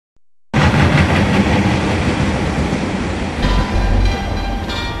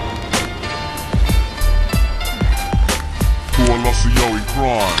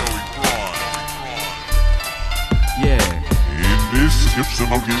Yeah. In this description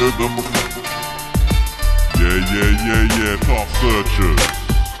I'll give them. Yeah, top searchers.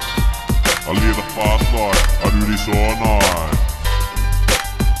 I live a fast life, I do this all night.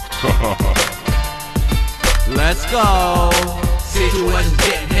 Let's go. Situations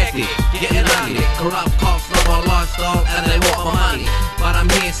getting hectic, getting ugly. Corrupt cops love our lifestyle and they want my money. But I'm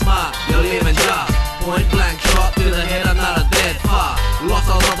here smart, you're living just. Point blank shot to the head, I'm not a dead far. Lost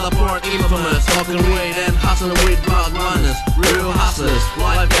all of the poor infamous, smoking weed and hustling with drug runners. Real hustlers,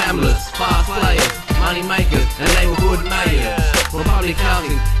 life gamblers, fast players, money makers and neighborhood mayors. From public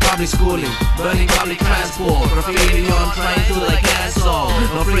housing, public schooling, burning public transport, graffiti on trains till they can't solve.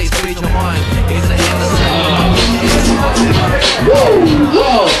 No free speech of mine, it's the end of the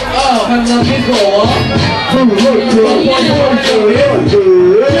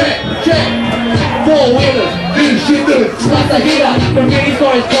four-wheelers, big shooters, plus a hitter. From mini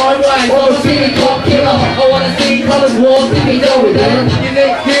stories, crime waves, I'm a city cop killer. I wanna see colors, wars, if you know it, man. You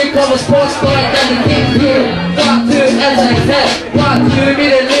need here, come a sports fight, and the kid's here. 1, 2, as I said, 1, 2,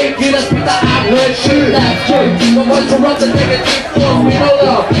 minute league, you just pick the outward shoot. That's true, but once you run the negative force, we know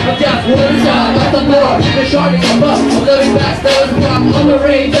love. I'm just one shot, got the blood, the shining up, I'm living backstage, I'm on the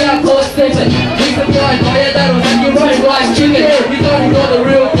ring, then I call it statement. He's the blind, fire that was like you running like chicken. You thought you got the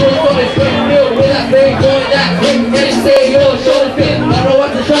real cool, so it's good to feel. Big boy that quick, and you say you're short fit. I don't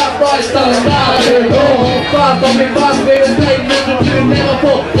want the sharp right style, fast, I'll be fast, baby, play, never do, never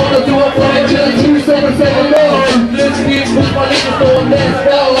fall. Wanna do a flight to the 277 dollars. Let's keep push my niggas on that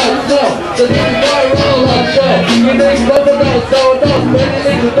spell like so. So this is my roll up show. You think rubber those, so those, many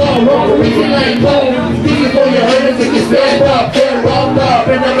niggas don't roll, reaching like boom. Speaking for your haters, if you stand up, get rolled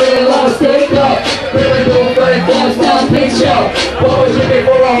up, in the middle of a steak up. Baby, do a 34-star picture. What was you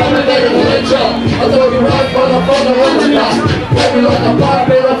before a 100 lynch up? I told you right, motherfucker, run the knock. Let me like a pop,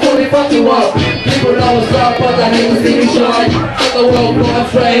 and I fully fuck you up. People know what's up, but I hate to see me shine. I'm the world going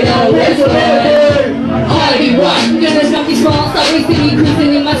straight out, where's the way? I be what? Gonna drop these balls, I'll be singing,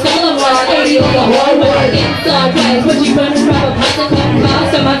 cruising in my solo ride. 80 on the highway, inside ways. What you gonna grab a pass and come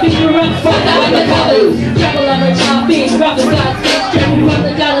car? So my finger up, fuck out the covers. Travel on the top beach, rock the side streets. Trapping from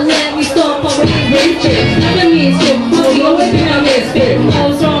the gotta let me stop on with these reaches. Never mean shit, I'll always be on this fit. I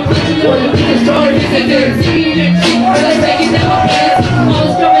was wrong, but you know the biggest story is a dude. See me in the when I take it down my pants. I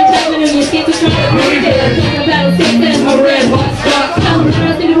was throwing time and you skip to try to breathe it. Talking about a six and a red hot spot. Tell me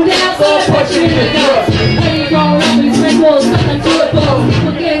how to do that, so I put you in the dark. When you grow up with red walls, nothing to it, balls.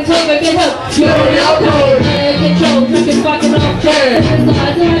 People getting told, but get help. You're an alcohol. I control, drinking fucking off chair. There's the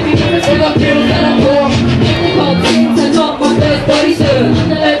eyes of my people, and the pills that I'm for. Take the cold things and talk my best body soon. On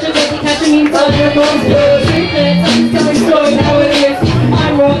the edge of it, catching me inside your mom's blood. Treatments, I'm telling story how it is.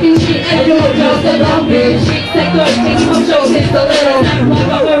 I'm rocking shit and you're just a dumb bitch. Shit sector, taking my shows, it's the little.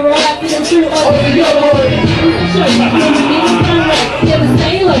 Like I'm a rap, and true over your boy. It's a show, you know me, it's fun right. Yeah, the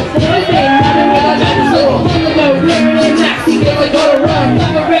stay low, the first day, running with a driver's look. On the go, wearing a maxi, feel like gotta run.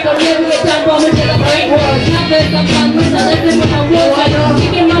 Like a record, never get done, bombing till the brain works. Now there's some fun, with the lesson when I walk. I know,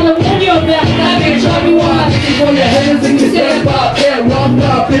 kicking mother on your back, that bitch, show me why. This is for your hands and you stand up, get rocked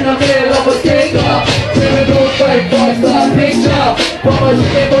up in the middle of a skate up. Criminal fake, five-star picture. Promise you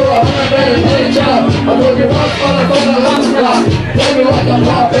get for 100 better job. I told you once, motherfucker, I'm stuck. Play me like a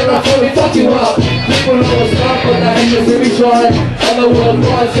pop and I fully fuck you up. People know what's up, but I hate to see me try. On the world,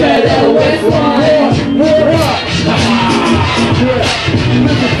 one straight out of West Line. War up!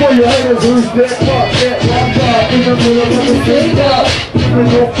 This is for your haters who's dead fuck, get locked up in the middle of the skate up.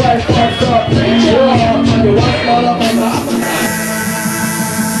 Criminal fake, five-star picture. I told you once, motherfucker,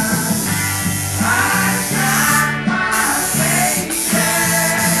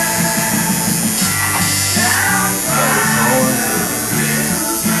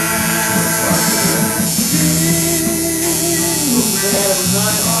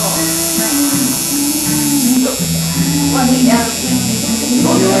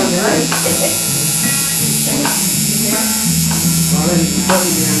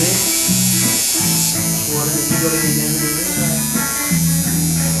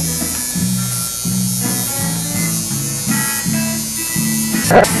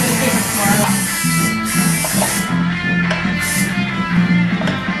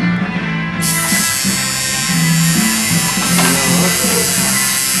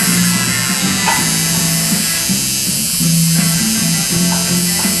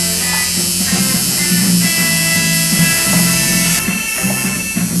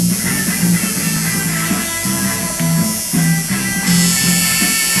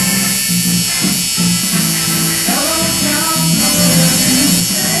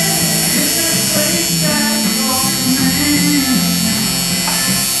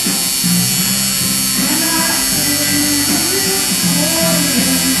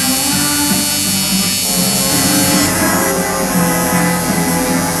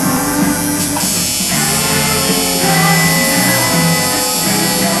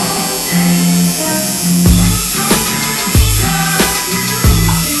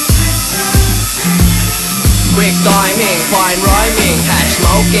 brick timing, fine rhyming, hash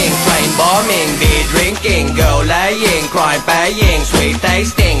smoking, train bombing, beer drinking, girl laying, crime paying, sweet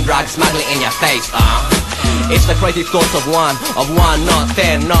tasting, drug smuggling in your face. It's the creative thoughts of one, not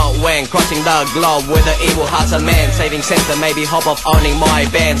 10, not when crossing the globe with the evil hearts of men, saving sense and maybe hope of owning my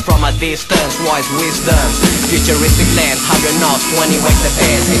bands from a distance, wise wisdom, futuristic lands, 100 knots, 20 ways to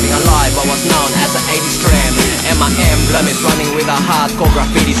bed, saving alive I was known as an 80s trend, and my emblem is running with a hardcore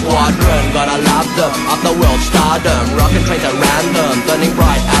graffiti squadron, gotta love them, of the world stardom, rockin' trains at random, turning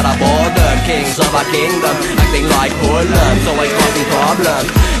bright out of boredom, kings of a kingdom, acting like hoodlums, always causing problems.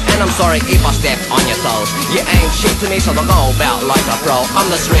 And I'm sorry if I stepped on your toes. You ain't shit to me, so don't go about like a pro. I'm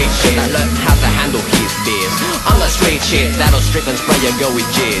the street shit that learned how to handle his biz. I'm the street shit that'll strip and spray your girl with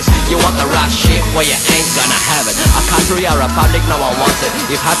jizz. You want the rough shit? Well, you ain't gonna have it. A country or a public, no one wants it.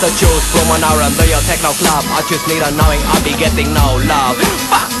 If I had to choose from an R&B or techno club, I choose neither, knowing I'll be getting no love.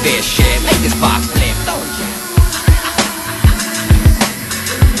 Fuck this shit, make this box flip, don't you?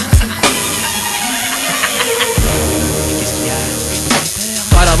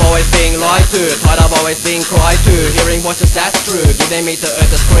 I've always been lied to, tired of always being cried to, hearing voices that's true, giving me to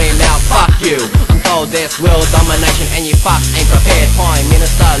earth to scream out, fuck you. I'm told there's world domination and you fucks ain't prepared. Prime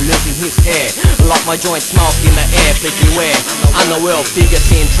Minister losing his hair, lock my joint, smoke in the air, flicky wear. Underworld figures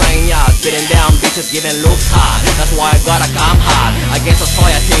in train yards, beating down bitches, giving looks hard. That's why I gotta come hard against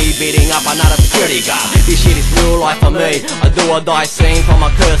society, beating up another security guard. This shit is real life for me, a do or die scene from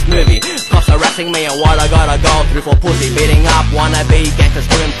a cursed movie. Cops harassing me and what I gotta go through for pussy, beating up wannabe gangsters,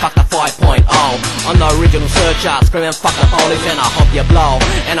 screaming fuck the 5.0 on the original search out, screaming fuck the police and I hope you blow.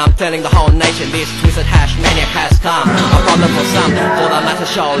 And I'm telling the whole nation this twisted hash maniac has come, a problem for some, for the matter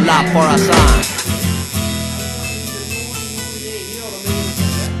show love for a son.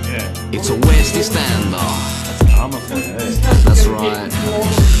 It's a Westie standoff. That's right.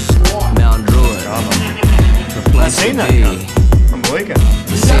 Mount Druid, the place to be.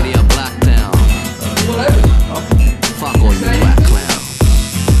 The city of Blacktown. Fuck all you black clowns.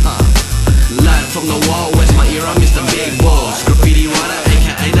 Light from the wall, where's my era, Mr. Big Boss? Graffiti writer,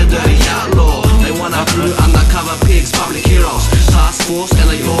 aka the dirty outlaw. They wanna crew undercover pigs, public heroes. Task force and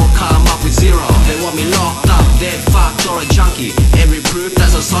they all come up with zero. They want me locked up, dead, fucked or a junkie. Every proof that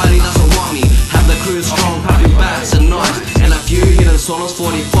society doesn't want me. Have the crew strong, pumping bats and knives, and a few hidden solos,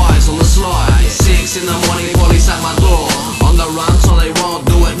 45s on the slide. 6 in the morning, police at my door. On the run so they won't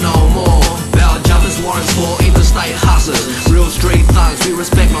do it no more. Bell jumpers, warrants for interstate hustlers. Real street thugs, we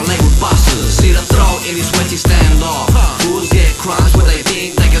respect my label busters. See the throw in this Westie standoff. Fools get crushed when they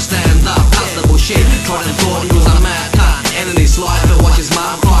think they can stand up. That's the bullshit, tried and thought he was a mad cut. Enemy slide, but watch his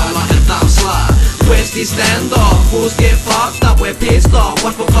mom cry like a dumb slut. Westie standoff, fools get fucked up, we're pissed off.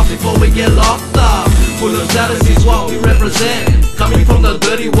 Watch for cops before we get locked up. Hoodlum Status is what we represent, coming from the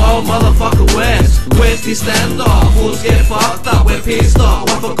dirty world, motherfucker West. Westie standoff, fools get fucked up, we're pissed off.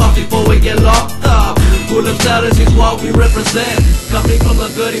 Watch for cops before we get locked up. Hoodlum Status is what we represent, coming from the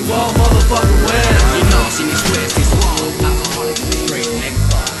dirty world, motherfucker West. You know, see me West is wrong, alcoholic straight neck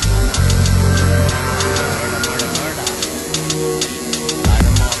bar.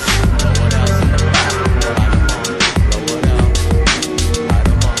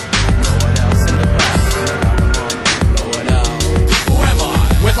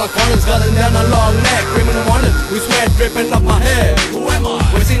 Corners guzzling down a long neck, criminal wanted, we sweat dripping off my head. Who am I?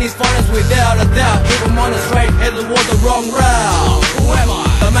 We've seen these foreigners without a doubt, even on a straight head towards the wrong route. Who am I?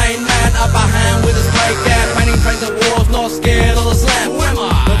 The main man, upper hand with a straight gap, painting trains and walls, not scared of the slam. Who am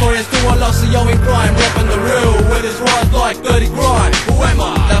I? Notorious to a loss, CEO in crime, repping the real with his rise like dirty grind. Who am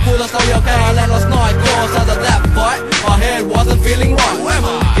I? That fool that stole your car last night, cause after that fight, my head wasn't feeling right. Who am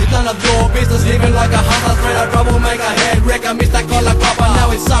I? It's none of your business, living like a hustler, straight out troublemaker, head wrecker, Mr. Collar Copper, now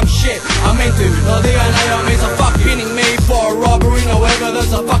it's some shit I'm into. No DNA on me, so fuck pinning me for a robbery. No evidence,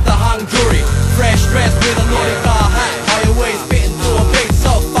 so fuck the hung jury. Fresh dress with a naughty car hat, highway spitting to a beat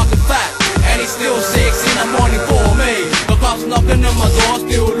so fucking fat. And it's still 6 in the morning for me. The cops knocking on my door,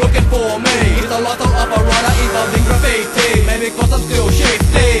 still looking for me. It's a lot of operator involving graffiti. Maybe cause I'm still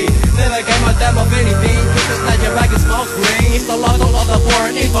shifty. Never gave a damn of anything, just to snatch your bag and smoke green. It's a lot of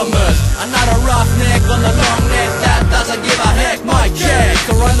foreign infamous. Another roughneck on the long neck that doesn't give a heck. My check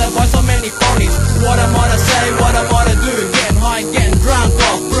surrounded by so many phonies. What am I to say, what am I to do? Getting high, getting drunk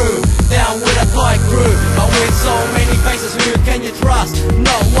off brew. Down with a tight crew, but with so many faces, who can you trust?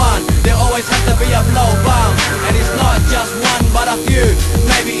 No one. There always has to be a blow bomb, and it's not just one but a few.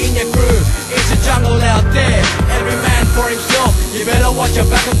 Maybe in your crew, it's a jungle out there. Every man for himself. You better watch your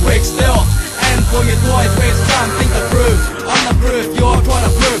back and quick stealth. And for your toys, where's something to prove? I'm the proof, you're trying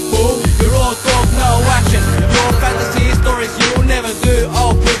to prove, fool. You're all talk, no action. Your fantasy stories you'll never do.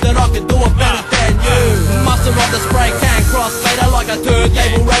 I'll prove that I can do it better than you. Must master of the spray can crossfader like a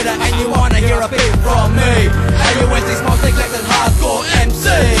turntable raider. And you wanna hear a beat from me? AUS is most neglected hardcore MC.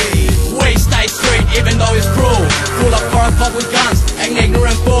 We stay street even though it's cruel, full of corrupt with guns and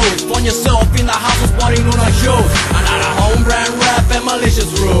ignorant fools. Find yourself in the house with spotting on our shoes. Another home brand rap and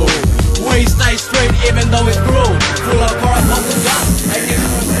malicious rule. We stay straight even though it's cruel, full of corrupt with guns and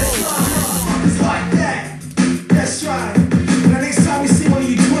ignorant fools. It's like that. That's right. Now next time we see one of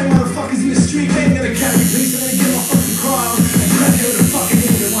you 20 motherfuckers in the street, they ain't gonna catch me, please. I'm gonna get my fucking car and crack it with a fucking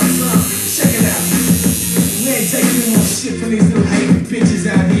nigga at one time. Check it out. We ain't taking any more shit from these little hating bitches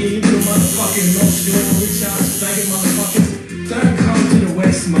out here. You little motherfucking no-skill, rich ass, faggot motherfuckers. Don't come to the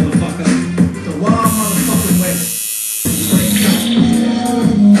west, motherfucker. The wild motherfucking west.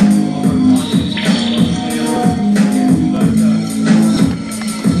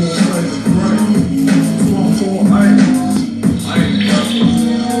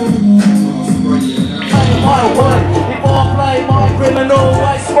 Criminal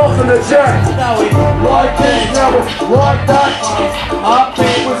white smoke on the jack. Now we like this, now we like that. I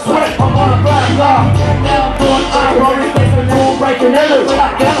think with sweat, I'm on a black car. Now I'm doing irony, facing rule breaking every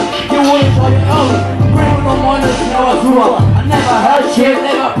black down. You wouldn't try your own. Criminal minors, now I grew up. I never had shit,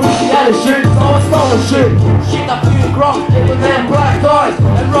 never appreciated shit, so I stole shit. Shit a few grunts, with them black guys.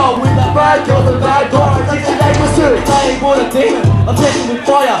 And roll with the bad girls and bad guys. That's the name of it. Playing with a demon, obsessed with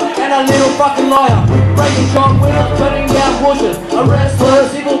fire, and a little fucking liar. Breaking shot winners, turning down bushes. A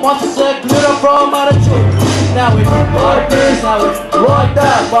restless, evil bunch of sick glitter from attitude. Now it's like this, now it's like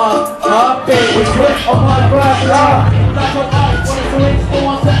that, but I think we switch on my black car. That's what I wanted to reach for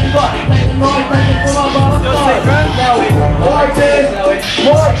 1 second, but take the noise, take it from my butterfly. Now it's like this, now it's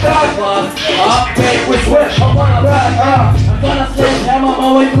like that, but I think we switch on my black car. I'm gonna sledgehammer my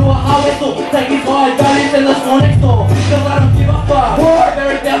way through a high whistle, taking 5 valleys in the sonic store. Cause I don't give a fuck,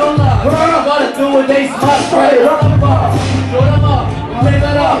 very down on luck. I gotta do what they smart, straight on the bar. Show them up, live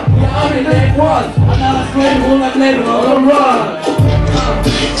it up, yeah, I'm in leg once. Another screen, who like label on the run.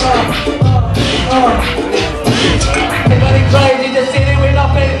 Everybody crazy in the city, we're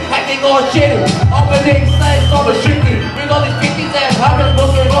not paying, acting all shitty. Opening slaves, overshooting. We got these 50s and 100s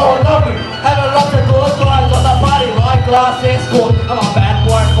looking all over. Haven't locked the doors, so I got the body like glass in school. I'm a bad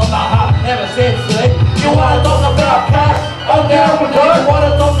boy from the heart, never said sleep. You wanna talk about cash? I'm down with that. You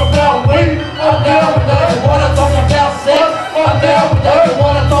wanna talk about weed? I'm down with that. You wanna talk about sex? I'm down with that. You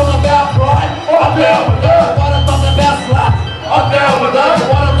wanna talk about pride? I'm down with that. You wanna talk about slut? I'm down with that. You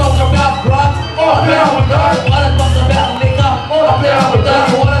wanna talk about drugs? I'm down with that. You wanna talk about liquor? I'm down with that.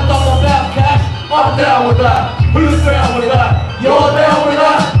 You wanna talk about cash? I'm down with that. Who's down with that? You're down with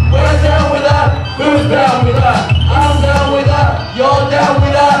that. We're down with that. Who's down with that? I'm down with that. You're down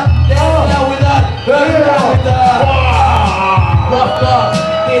with that. Down with that. Who's down with that? Rock God,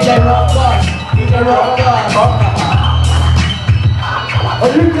 DJ Rock God, DJ Rock God.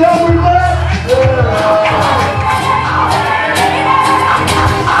 Are you down with that?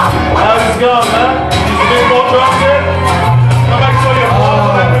 How's it going, man? You some big more drums yet? I'll make sure you're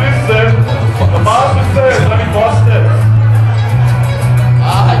fast after this then. The master says, let me bust it.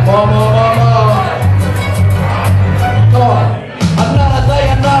 Another day,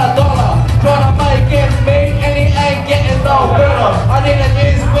 another dollar. Trying to make ends meet and it ain't getting no better. I need a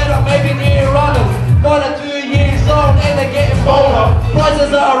new sweater, maybe new runners. 1 or 2 years old and they're getting bolder.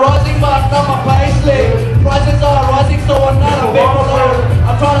 Prices are rising but not my pay slip. Prices are rising so another bit below.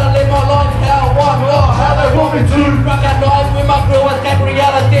 I'm trying to live my life how I want, how they want me to. Rock a knife with my crew and get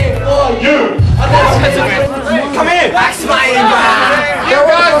reality for you. Come here! That's my You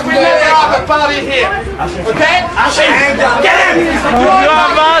guys, we let it have a party here. Okay? Get him!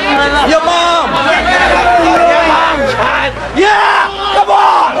 Your mom! Yeah! Come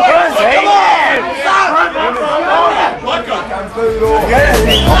on! Come on!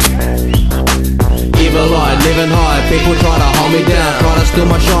 Evil eye, living high, people try to hold me down. Try to steal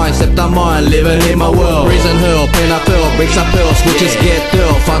my shine, except I'm mine, living in my world. Reason hurl, pen I feel, bricks I feel, switches get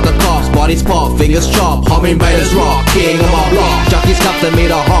dull. Fuck the cops, bodies pop, fingers chop, home invaders rock, king of my block. Junkies cup to me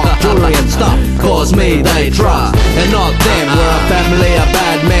to hawk, jewelry and stuff, cause me they trust. And not them, we're a family of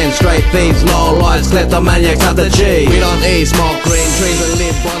bad men. Straight thieves, low lights, kleptomaniacs at the G. We don't eat, smoke green trees and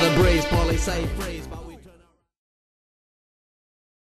live by the breeze, police say freeze, but we